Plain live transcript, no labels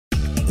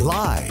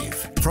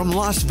Live from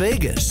Las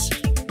Vegas,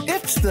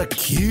 it's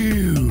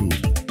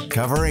theCUBE.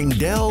 Covering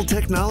Dell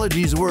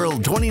Technologies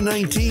World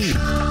 2019.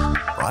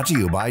 Brought to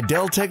you by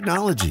Dell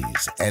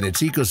Technologies and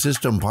its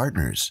ecosystem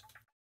partners.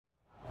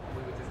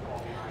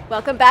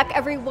 Welcome back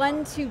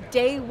everyone to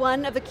day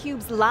one of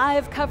theCUBE's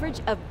live coverage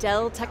of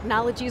Dell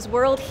Technologies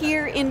World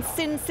here in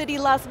Sin City,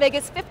 Las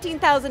Vegas,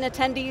 15,000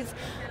 attendees.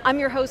 I'm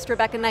your host,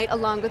 Rebecca Knight,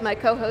 along with my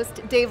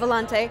co-host, Dave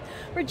Vellante.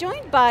 We're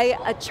joined by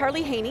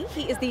Charlie Haney.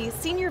 He is the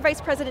Senior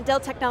Vice President,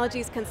 Dell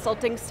Technologies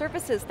Consulting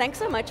Services. Thanks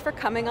so much for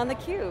coming on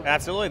theCUBE.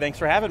 Absolutely, thanks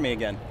for having me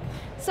again.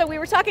 So we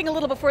were talking a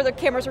little before the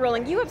cameras were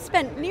rolling. You have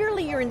spent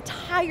nearly your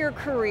entire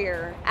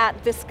career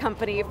at this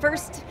company.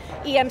 First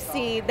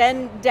EMC,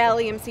 then Dell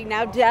EMC,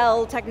 now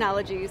Dell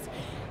Technologies.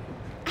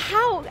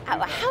 How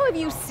have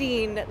you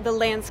seen the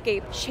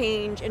landscape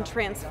change and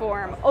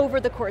transform over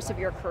the course of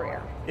your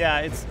career? Yeah,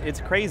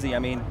 it's crazy. I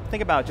mean,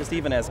 think about just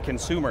even as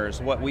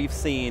consumers, what we've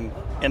seen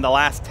in the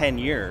last 10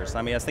 years.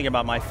 I mean, I was thinking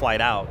about my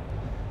flight out.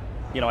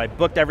 You know, I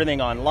booked everything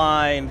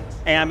online,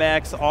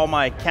 Amex, all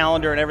my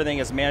calendar and everything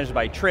is managed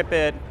by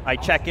TripIt. I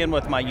check in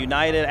with my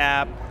United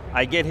app.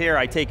 I get here,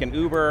 I take an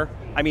Uber.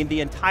 I mean,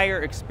 the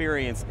entire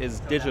experience is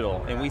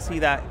digital, and we see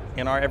that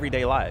in our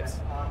everyday lives.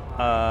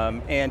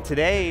 And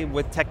today,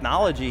 with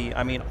technology,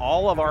 I mean,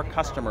 all of our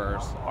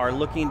customers are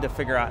looking to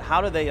figure out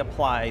how do they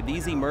apply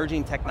these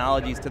emerging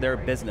technologies to their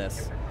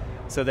business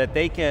so that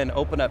they can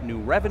open up new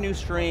revenue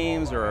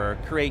streams or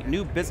create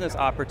new business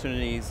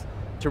opportunities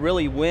to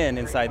really win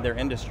inside their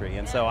industry.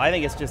 And so I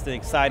think it's just an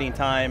exciting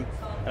time,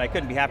 and I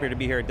couldn't be happier to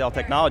be here at Dell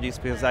Technologies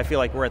because I feel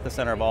like we're at the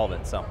center of all of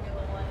it, so.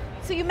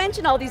 So you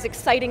mentioned all these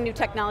exciting new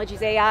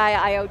technologies,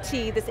 AI,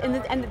 IoT,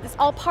 and this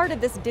all part of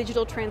this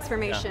digital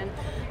transformation.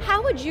 Yeah.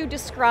 How would you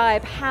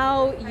describe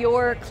how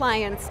your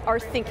clients are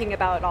thinking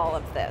about all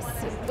of this?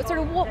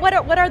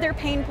 What are their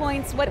pain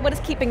points? What is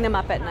keeping them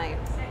up at night?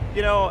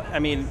 You know, I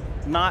mean,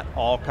 not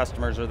all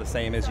customers are the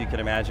same as you can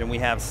imagine. We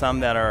have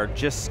some that are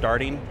just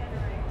starting,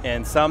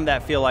 and some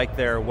that feel like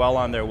they're well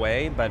on their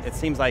way, but it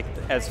seems like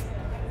as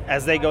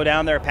they go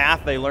down their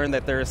path, they learn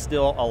that there is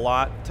still a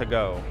lot to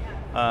go.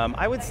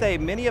 I would say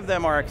many of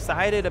them are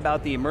excited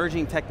about the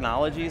emerging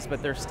technologies,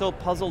 but they're still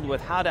puzzled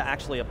with how to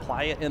actually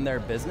apply it in their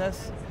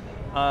business.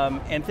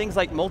 And things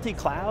like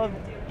multi-cloud,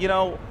 you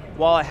know,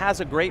 while it has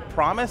a great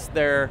promise,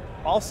 they're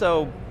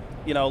also,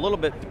 you know, a little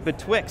bit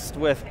betwixt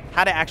with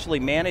how to actually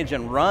manage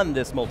and run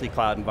this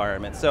multi-cloud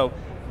environment. So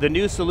the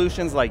new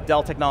solutions like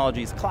Dell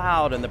Technologies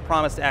Cloud and the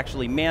promise to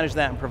actually manage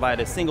that and provide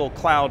a single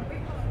cloud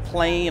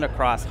plane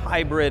across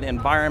hybrid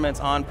environments,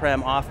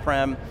 on-prem,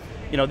 off-prem.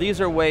 You know, these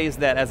are ways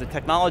that as a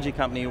technology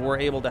company, we're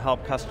able to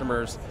help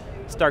customers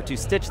start to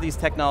stitch these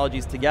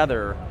technologies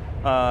together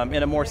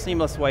in a more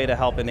seamless way to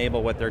help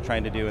enable what they're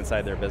trying to do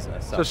inside their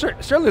business. So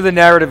certainly the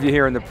narrative you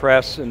hear in the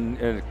press,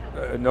 and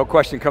no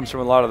question comes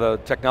from a lot of the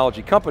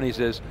technology companies,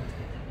 is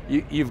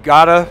you've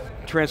got to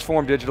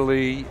transform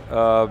digitally,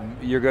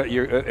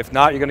 if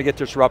not, you're going to get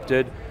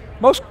disrupted.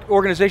 Most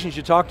organizations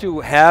you talk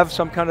to have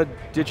some kind of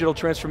digital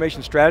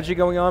transformation strategy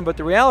going on, but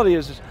the reality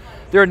is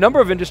there are a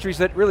number of industries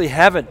that really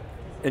haven't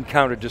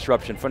encountered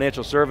disruption.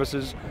 Financial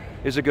services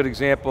is a good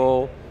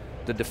example,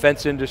 the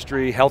defense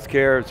industry,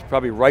 healthcare, it's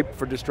probably ripe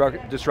for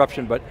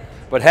disruption,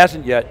 but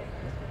hasn't yet.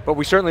 But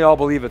we certainly all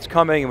believe it's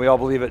coming, and we all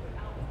believe it.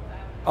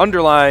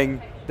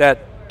 Underlying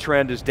that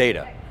trend is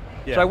data.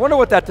 Yeah. So I wonder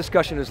what that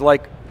discussion is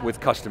like with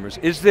customers.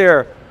 Is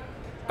there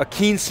a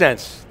keen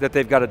sense that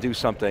they've got to do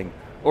something,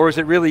 or is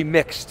it really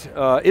mixed?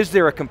 Is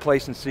there a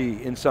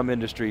complacency in some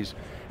industries?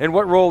 And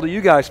what role do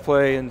you guys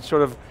play in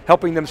sort of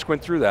helping them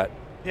squint through that?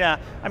 Yeah,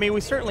 I mean,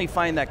 we certainly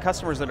find that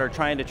customers that are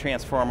trying to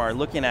transform are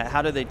looking at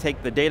how do they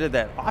take the data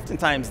that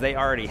oftentimes they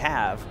already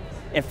have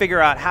and figure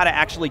out how to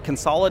actually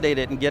consolidate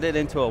it and get it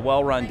into a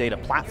well-run data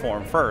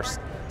platform first,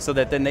 so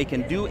that then they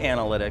can do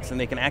analytics and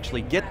they can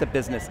actually get the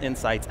business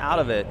insights out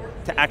of it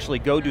to actually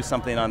go do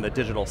something on the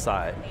digital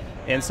side.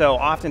 And so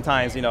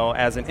oftentimes, you know,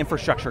 as an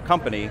infrastructure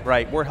company,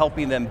 right, we're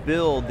helping them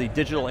build the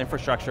digital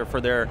infrastructure for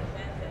their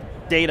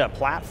data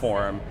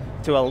platform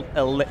to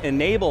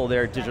enable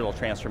their digital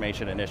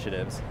transformation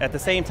initiatives. At the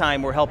same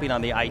time, we're helping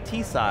on the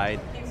IT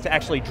side to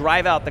actually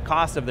drive out the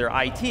cost of their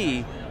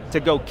IT to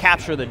go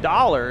capture the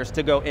dollars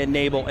to go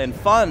enable and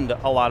fund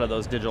a lot of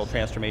those digital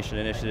transformation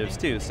initiatives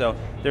too. So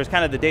there's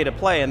kind of the data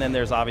play, and then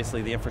there's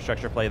obviously the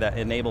infrastructure play that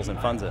enables and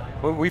funds it.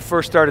 When we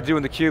first started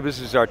doing theCUBE,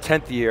 this is our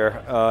 10th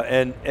year,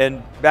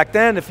 and back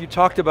then if you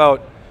talked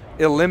about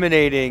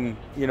eliminating,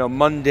 you know,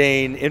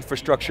 mundane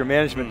infrastructure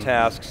management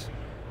tasks,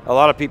 a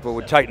lot of people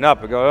would tighten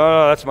up and go,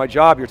 oh, that's my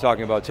job you're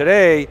talking about.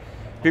 Today,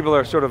 people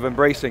are sort of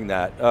embracing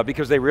that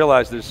because they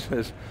realize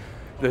there's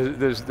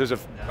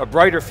a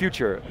brighter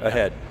future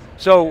ahead.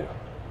 So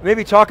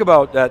maybe talk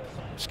about that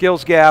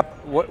skills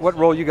gap, what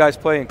role you guys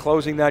play in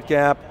closing that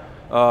gap.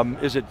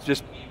 Is it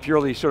just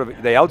purely sort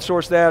of, they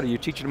outsource that? Are you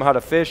teaching them how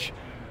to fish?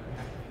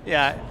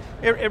 Yeah,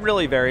 it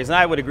really varies, and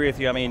I would agree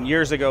with you. I mean,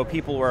 years ago,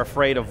 people were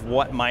afraid of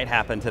what might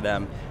happen to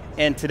them.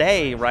 And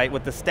today, right,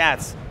 with the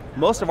stats,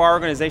 most of our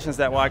organizations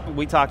that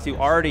we talk to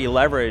already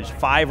leverage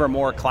 5 or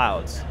more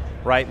clouds.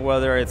 right?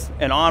 Whether it's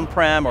an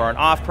on-prem or an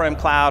off-prem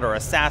cloud or a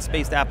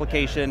SaaS-based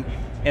application.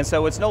 And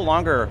so it's no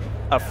longer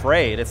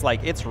afraid, it's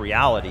like, it's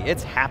reality,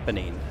 it's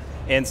happening.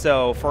 And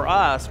so for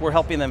us, we're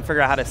helping them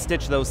figure out how to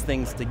stitch those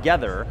things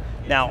together.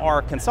 Now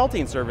our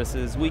consulting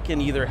services, we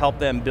can either help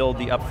them build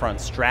the upfront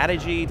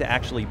strategy to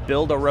actually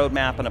build a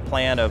roadmap and a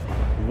plan of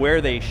where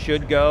they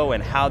should go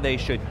and how they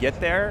should get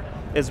there,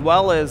 as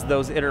well as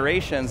those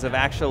iterations of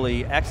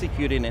actually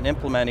executing and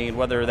implementing,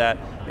 whether that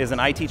is an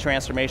IT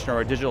transformation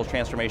or a digital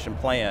transformation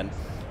plan.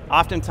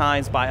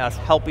 Oftentimes by us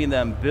helping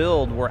them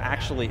build, we're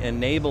actually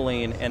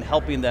enabling and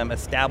helping them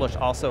establish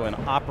also an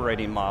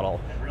operating model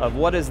of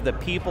what is the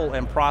people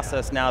and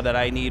process now that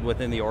I need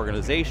within the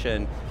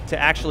organization to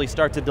actually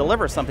start to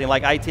deliver something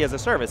like IT as a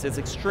service. It's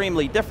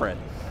extremely different.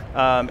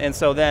 And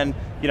so then,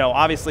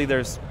 obviously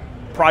there's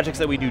projects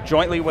that we do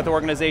jointly with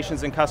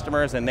organizations and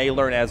customers and they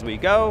learn as we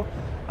go.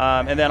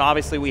 And then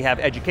obviously we have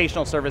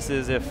educational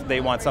services if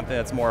they want something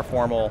that's more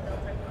formal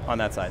on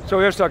that side. So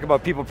here's talking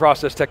about people,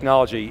 process,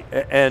 technology,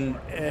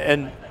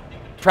 and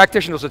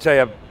practitioners will tell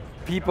you,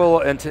 people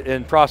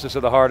and process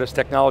are the hardest,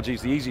 technology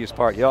is the easiest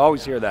part. You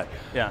always hear that.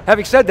 Yeah.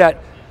 Having said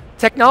that,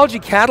 technology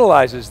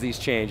catalyzes these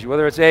changes,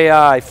 whether it's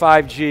AI,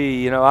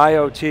 5G,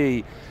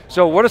 IoT.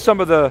 So what are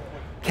some of the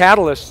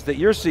catalysts that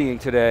you're seeing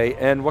today,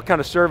 and what kind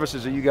of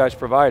services are you guys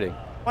providing?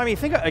 Well, I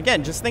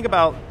mean, just think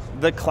about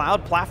the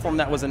cloud platform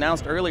that was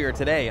announced earlier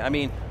today. I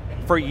mean,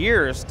 for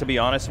years, to be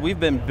honest, we've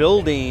been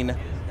building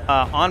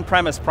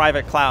on-premise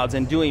private clouds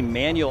and doing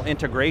manual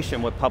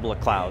integration with public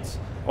clouds.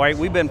 Right?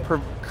 We've been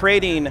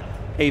creating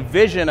a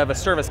vision of a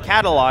service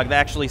catalog that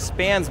actually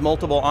spans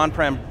multiple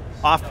on-prem,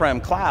 off-prem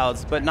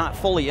clouds, but not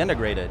fully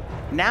integrated.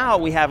 Now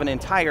we have an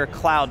entire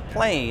cloud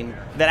plane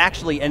that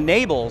actually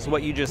enables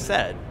what you just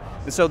said.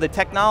 And so the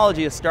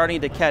technology is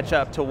starting to catch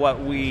up to what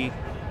we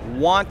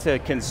want to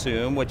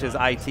consume, which is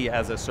IT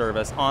as a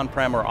service,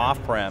 on-prem or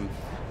off-prem.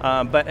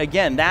 But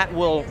again, that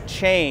will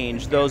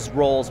change those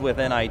roles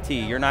within IT.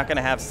 You're not going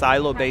to have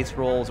silo-based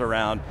roles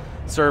around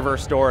server,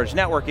 storage,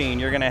 networking.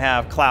 You're going to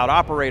have cloud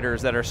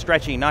operators that are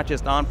stretching not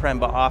just on-prem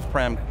but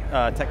off-prem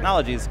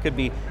technologies. Could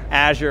be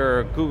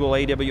Azure, Google,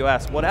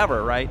 AWS,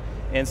 whatever, right?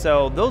 And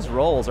so those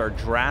roles are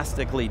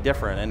drastically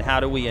different, and how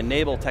do we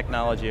enable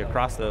technology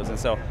across those? And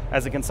so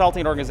as a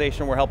consulting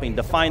organization, we're helping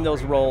define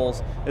those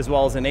roles as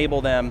well as enable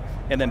them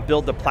and then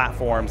build the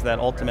platforms that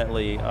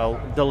ultimately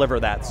deliver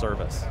that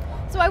service.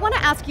 So I want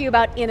to ask you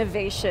about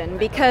innovation,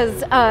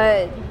 because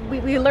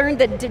we learned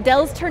that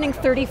Dell's turning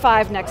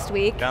 35 next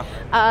week.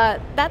 Yeah.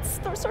 That's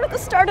sort of the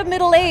start of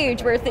middle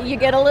age, where you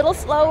get a little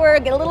slower,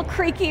 get a little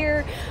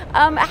creakier.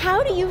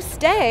 How do you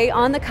stay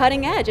on the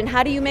cutting edge, and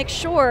how do you make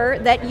sure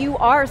that you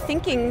are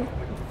thinking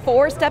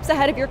 4 steps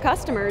ahead of your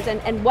customers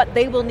and what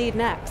they will need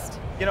next?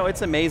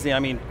 It's amazing. I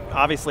mean,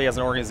 obviously as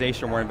an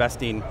organization, we're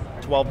investing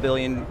 $12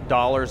 billion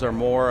or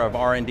more of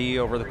R&D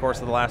over the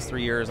course of the last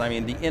 3 years. I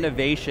mean, the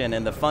innovation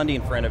and the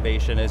funding for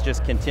innovation is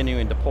just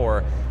continuing to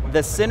pour. The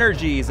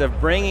synergies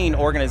of bringing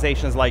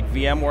organizations like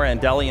VMware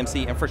and Dell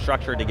EMC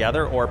infrastructure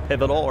together, or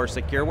Pivotal or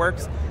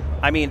SecureWorks,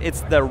 I mean,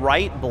 it's the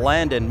right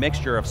blend and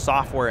mixture of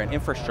software and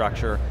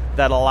infrastructure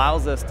that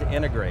allows us to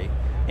integrate.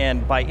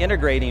 And by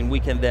integrating, we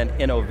can then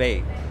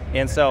innovate.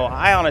 And so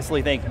I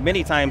honestly think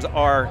many times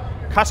our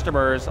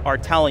customers are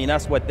telling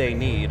us what they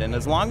need, and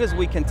as long as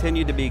we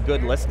continue to be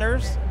good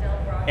listeners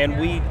and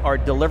we are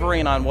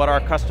delivering on what our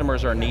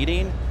customers are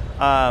needing,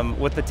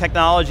 with the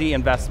technology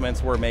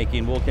investments we're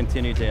making, we'll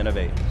continue to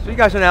innovate. So you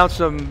guys announced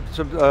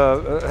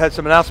had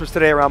some announcements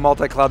today around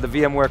multi-cloud, the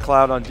VMware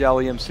cloud on Dell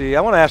EMC.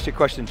 I want to ask you a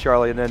question,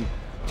 Charlie, and then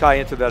tie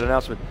into that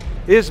announcement.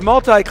 Is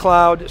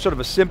multi-cloud sort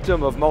of a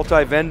symptom of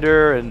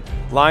multi-vendor and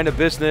line of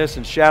business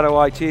and shadow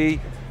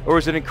IT, or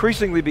is it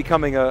increasingly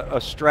becoming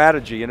a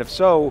strategy? And if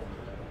so,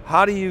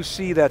 how do you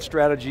see that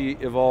strategy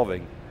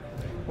evolving?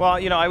 Well,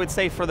 I would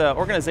say for the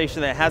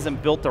organization that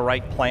hasn't built the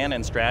right plan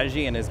and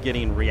strategy and is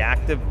getting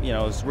reactive,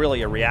 is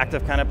really a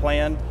reactive kind of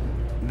plan,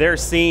 they're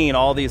seeing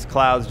all these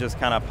clouds just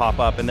kind of pop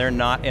up and they're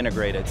not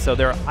integrated. So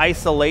they're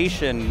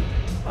isolation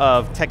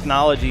of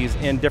technologies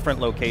in different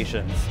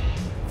locations.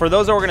 For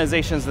those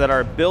organizations that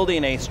are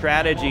building a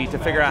strategy to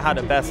figure out how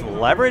to best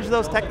leverage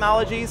those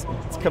technologies,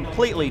 it's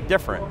completely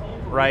different,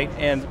 right?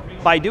 And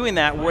by doing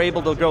that, we're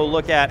able to go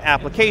look at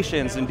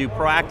applications and do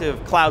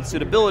proactive cloud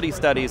suitability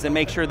studies and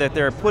make sure that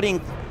they're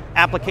putting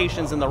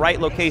applications in the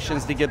right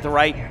locations to get the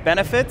right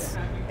benefits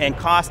and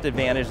cost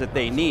advantage that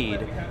they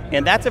need.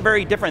 And that's a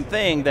very different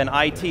thing than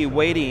IT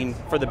waiting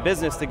for the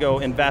business to go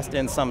invest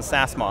in some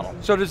SaaS model.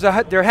 So does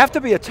there have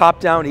to be a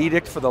top-down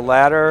edict for the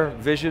latter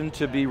vision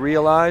to be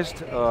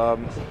realized? In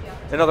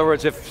other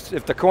words,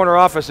 if the corner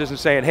office isn't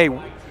saying, hey,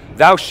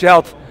 thou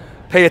shalt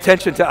pay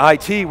attention to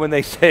IT when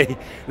they say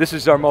this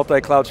is our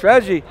multi-cloud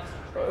strategy,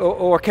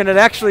 or can it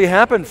actually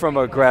happen from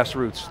a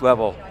grassroots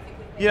level?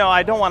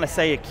 I don't want to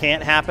say it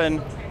can't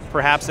happen.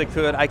 Perhaps it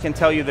could. I can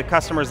tell you the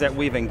customers that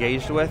we've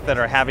engaged with that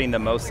are having the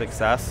most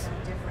success,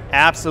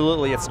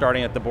 absolutely it's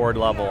starting at the board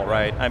level,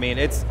 right? I mean,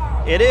 it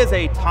is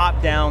a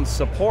top-down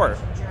support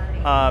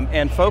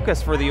and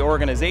focus for the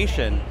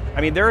organization, I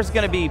mean, there's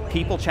going to be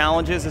people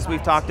challenges, as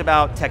we've talked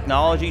about,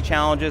 technology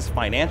challenges,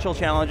 financial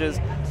challenges.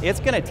 It's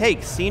going to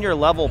take senior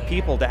level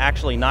people to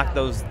actually knock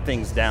those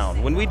things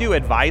down. When we do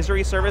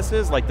advisory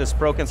services, like this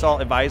Pro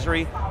Consult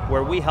Advisory,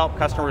 where we help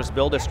customers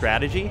build a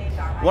strategy,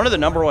 one of the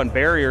 #1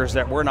 barriers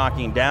that we're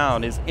knocking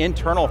down is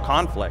internal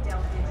conflict.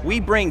 We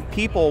bring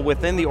people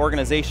within the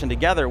organization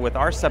together with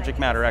our subject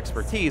matter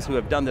expertise who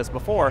have done this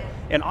before,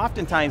 and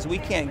oftentimes we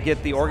can't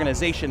get the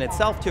organization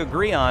itself to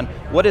agree on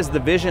what is the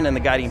vision and the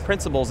guiding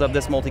principles of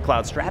this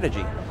multi-cloud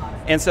strategy.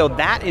 And so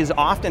that is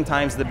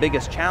oftentimes the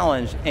biggest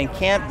challenge and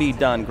can't be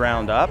done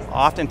ground up.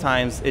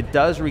 Oftentimes it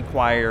does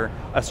require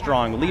a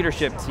strong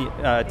leadership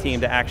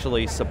team to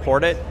actually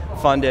support it,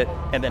 fund it,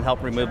 and then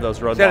help remove those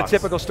roadblocks. Is that a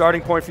typical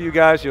starting point for you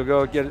guys? You'll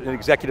go get an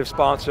executive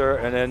sponsor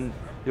and then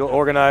you'll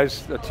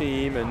organize a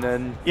team and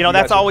then... You know,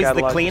 that's always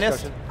the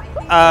cleanest.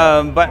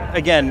 But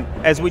again,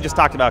 as we just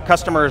talked about,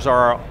 customers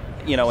are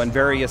in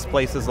various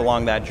places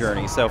along that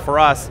journey. So for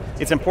us,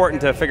 it's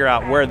important to figure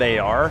out where they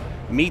are,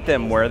 meet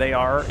them where they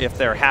are. If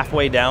they're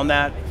halfway down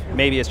that,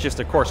 maybe it's just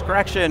a course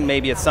correction,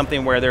 maybe it's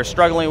something where they're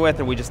struggling with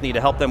and we just need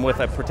to help them with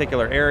a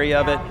particular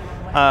area of it.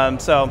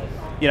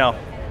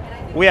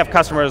 We have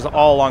customers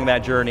all along that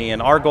journey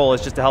and our goal is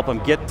just to help them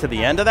get to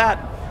the end of that,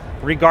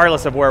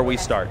 regardless of where we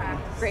start.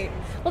 Great.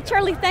 Well,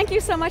 Charlie, thank you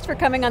so much for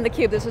coming on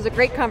theCUBE. This was a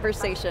great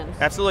conversation.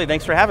 Absolutely,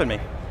 thanks for having me.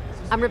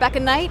 I'm Rebecca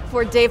Knight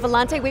for Dave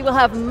Vellante. We will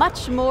have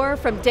much more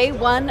from day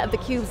one of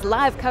theCUBE's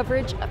live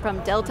coverage from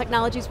Dell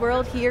Technologies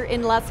World here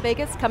in Las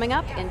Vegas coming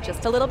up in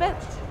just a little bit.